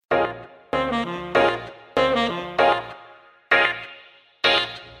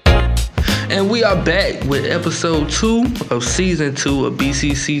And we are back with episode 2 of season 2 of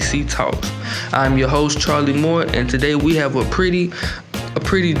BCCC Talks. I'm your host, Charlie Moore, and today we have a pretty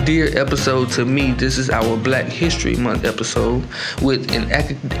dear episode to me. This is our Black History Month episode with an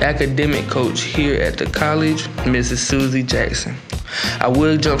academic coach here at the college, Mrs. Susie Jackson. I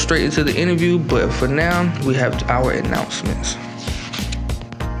will jump straight into the interview, but for now, we have our announcements.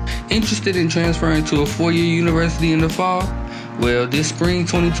 Interested in transferring to a 4-year university in the fall? Well, this spring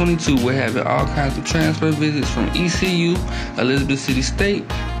 2022, we're having all kinds of transfer visits from ECU, Elizabeth City State,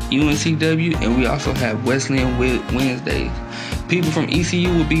 UNCW, and we also have Wesleyan Wednesdays. People from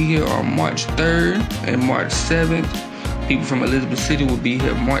ECU will be here on March 3rd and March 7th. People from Elizabeth City will be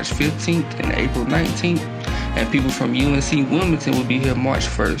here March 15th and April 19th. And people from UNC Wilmington will be here March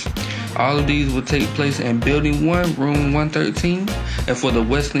 1st. All of these will take place in Building 1, Room 113. And for the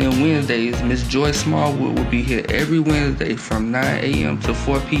Wesleyan Wednesdays, Miss Joy Smallwood will be here every Wednesday from 9 a.m. to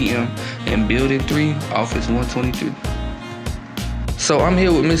 4 p.m. in Building 3, Office 123. So I'm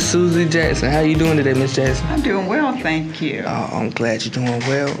here with Miss Susie Jackson. How you doing today, Miss Jackson? I'm doing well, thank you. Oh, I'm glad you're doing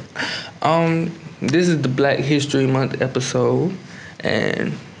well. This is the Black History Month episode,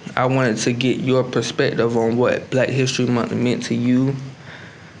 and I wanted to get your perspective on what Black History Month meant to you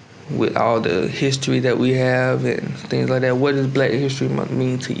with all the history that we have and things like that. What does Black History Month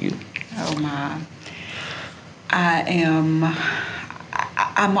mean to you? Oh my. I'm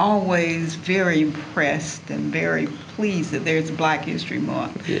always very impressed and very pleased that there's Black History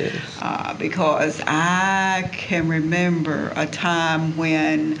Month. Yes. Because I can remember a time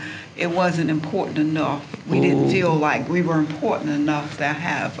when it wasn't important enough. We didn't feel like we were important enough to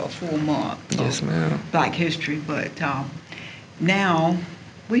have a full month Yes, ma'am. Black History, but now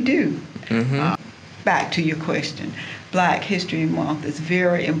we do. Mm-hmm. Back to your question, Black History Month is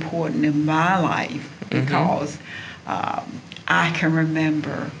very important in my life because I can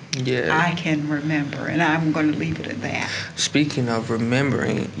remember. Yeah. I can remember, and I'm going to leave it at that. Speaking of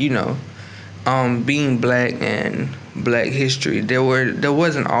remembering, being Black and Black history, there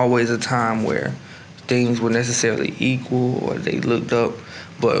wasn't always a time where things were necessarily equal or they looked up.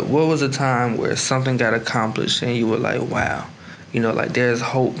 But what was a time where something got accomplished and you were like, wow, like there's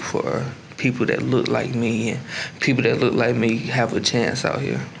hope for people that look like me and people that look like me have a chance out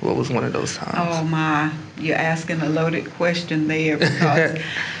here? What was one of those times? Oh my, you're asking a loaded question there because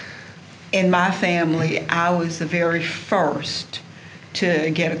in my family, I was the very first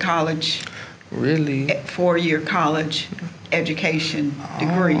to get a college, really, 4-year college education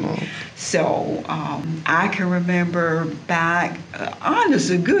degree. So I can remember back, honest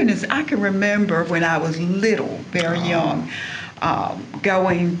to goodness, I can remember when I was little, very young,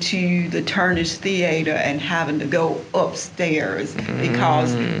 going to the Turner's Theater and having to go upstairs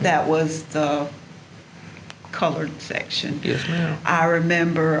because that was the colored section. Yes, ma'am. I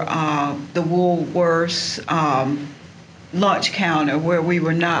remember the Woolworths lunch counter where we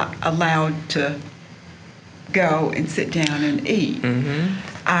were not allowed to go and sit down and eat.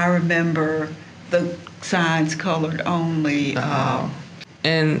 I remember the signs colored only.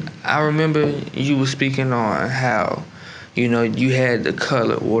 And I remember you were speaking on how you had the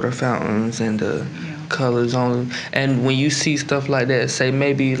colored water fountains and the colors on. And when you see stuff like that, say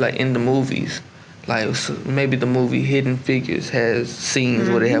maybe like in the movies, like maybe the movie Hidden Figures has scenes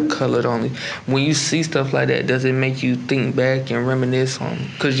where they have colored only. When you see stuff like that, does it make you think back and reminisce on?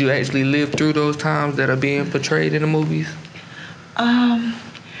 Because you actually lived through those times that are being portrayed in the movies?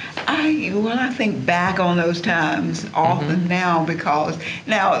 I think back on those times often now because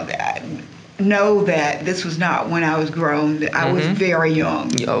now know that this was not when I was grown. I was very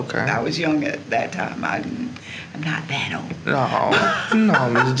young. Okay. I was young at that time. I'm not that old. No,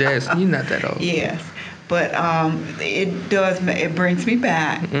 Ms. Jackson, you're not that old. Yes, but it brings me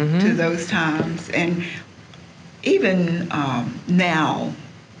back to those times, and even now,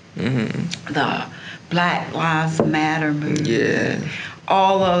 the Black Lives Matter movement,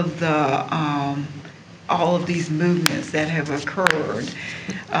 all of these movements that have occurred.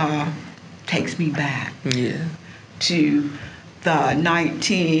 Takes me back to the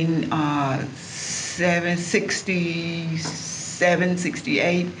 1967,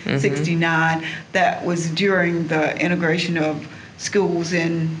 68, 69. That was during the integration of schools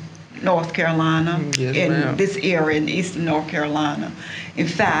in North Carolina, this area in eastern North Carolina. In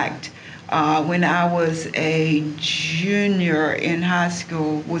fact, when I was a junior in high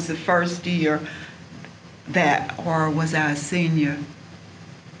school, was the first year or was I a senior?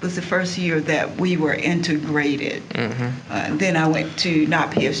 Was the first year that we were integrated. Then I went to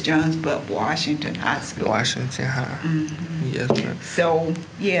not P.S. Jones, but Washington High School. Washington High. Yes, ma'am. So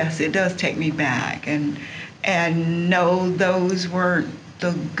yes, it does take me back, and no, those weren't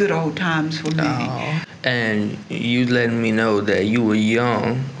the good old times for me. Oh. And you letting me know that you were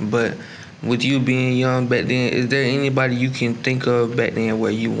young, but with you being young back then, is there anybody you can think of back then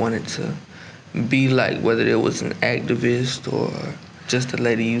where you wanted to be like, whether it was an activist or just a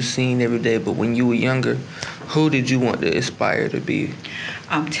lady you seen every day, but when you were younger, who did you want to aspire to be?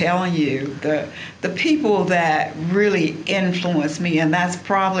 I'm telling you, the people that really influenced me, and that's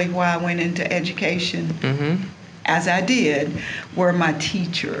probably why I went into education as I did, were my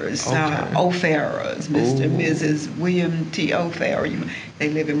teachers, O'Farrahs, Mr. and Mrs. William T. O'Farrah. They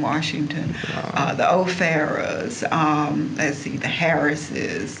live in Washington. The O'Farrahs, let's see, the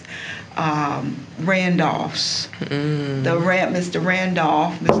Harrises, Randolphs. Mr.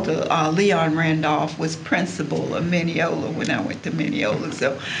 Randolph, Mr. Leon Randolph was principal of Mineola when I went to Mineola.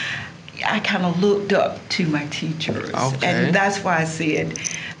 So I kind of looked up to my teachers. And that's why I said,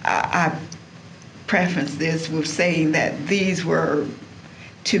 I preface this with saying that these were,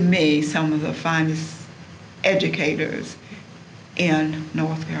 to me, some of the finest educators in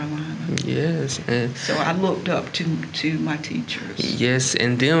North Carolina. Yes. And so I looked up to my teachers. Yes,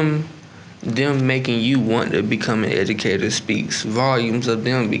 and them making you want to become an educator speaks volumes of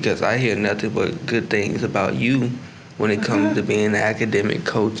them, because I hear nothing but good things about you when it comes to being an academic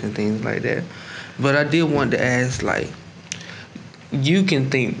coach and things like that. But I did want to ask, like, you can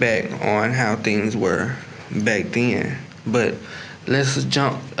think back on how things were back then, but let's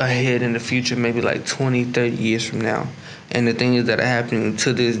jump ahead in the future, maybe like 20, 30 years from now. And the things that are happening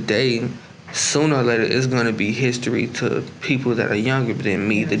to this day, sooner or later, it's going to be history to people that are younger than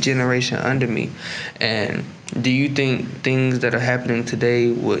me, the generation under me. And do you think things that are happening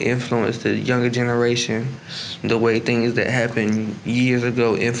today will influence the younger generation the way things that happened years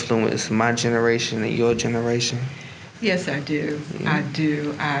ago influenced my generation and your generation? Yes, I do. Yeah. I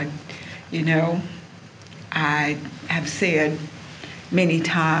do. I have said many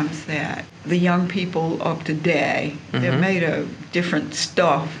times that the young people of today, they're made of different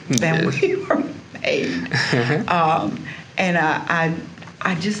stuff than we were made. And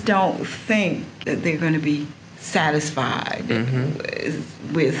I just don't think that they're going to be satisfied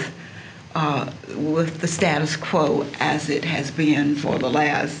with the status quo as it has been for the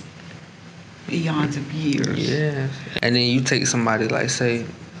last eons of years. Yes. And then you take somebody like, say,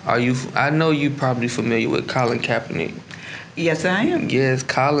 I know you probably familiar with Colin Kaepernick. Yes, I am. Yes,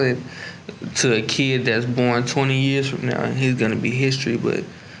 Colin, to a kid that's born 20 years from now, he's going to be history, but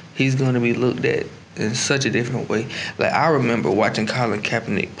he's going to be looked at in such a different way. Like, I remember watching Colin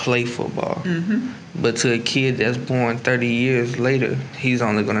Kaepernick play football, but to a kid that's born 30 years later, he's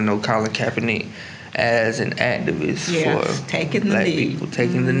only going to know Colin Kaepernick as an activist for taking black people,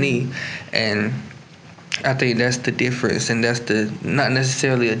 taking the knee. And I think that's the difference, and that's not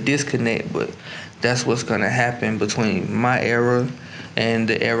necessarily a disconnect, but that's what's going to happen between my era and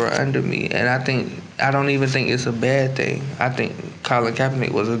the era under me. And I don't even think it's a bad thing. I think Colin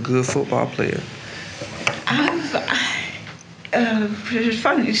Kaepernick was a good football player. It's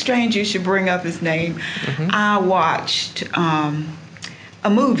funny, strange you should bring up his name. I watched a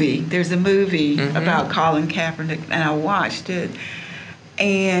movie. There's a movie about Colin Kaepernick, and I watched it,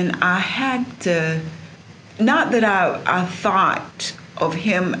 and I had to, not that I thought of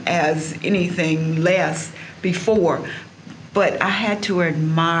him as anything less before, but I had to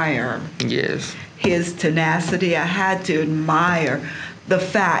admire his tenacity. I had to admire the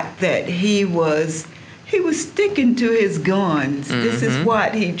fact that he was sticking to his guns. This is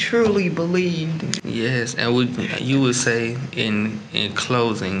what he truly believed. Yes, and you would say in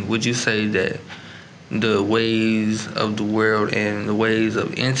closing, would you say that the ways of the world and the ways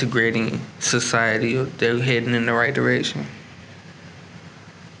of integrating society, they're heading in the right direction?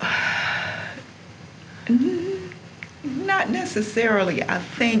 Not necessarily. I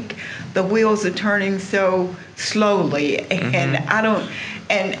think the wheels are turning so slowly, and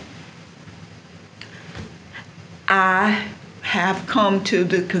I have come to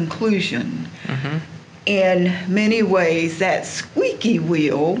the conclusion in many ways that squeaky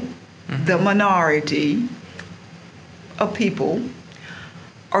wheel, the minority of people,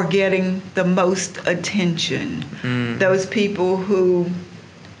 are getting the most attention. Those people who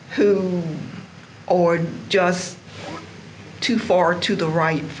are just too far to the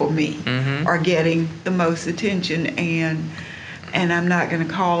right for me are getting the most attention, and I'm not going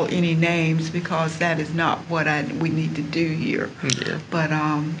to call any names because that is not what we need to do here. But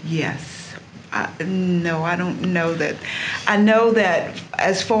yes. I don't know that. I know that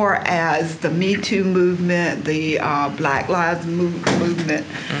as far as the Me Too movement, the Black Lives movement,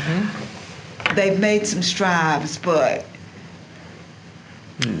 they've made some strides, but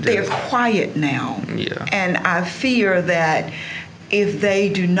they're quiet now. And I fear that if they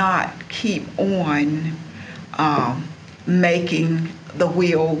do not keep on making the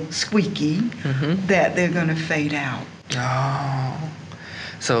wheel squeaky, that they're going to fade out. Oh,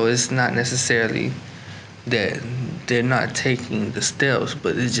 so it's not necessarily that they're not taking the steps,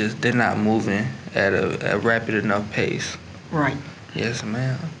 but it's just they're not moving at a rapid enough pace. Right. Yes,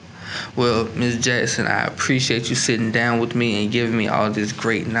 ma'am. Well, Ms. Jackson, I appreciate you sitting down with me and giving me all this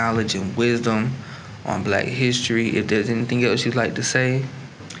great knowledge and wisdom on Black history. If there's anything else you'd like to say?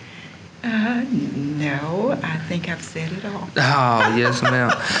 No, I think I've said it all. Oh, yes,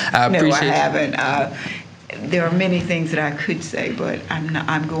 ma'am. I appreciate No, I haven't. There are many things that I could say, but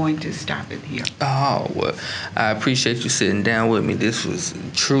I'm going to stop it here. Oh, well, I appreciate you sitting down with me. This was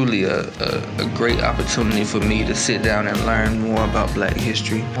truly a great opportunity for me to sit down and learn more about Black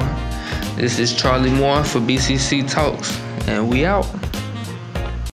history. This is Charlie Moore for BCCC Talks, and we out.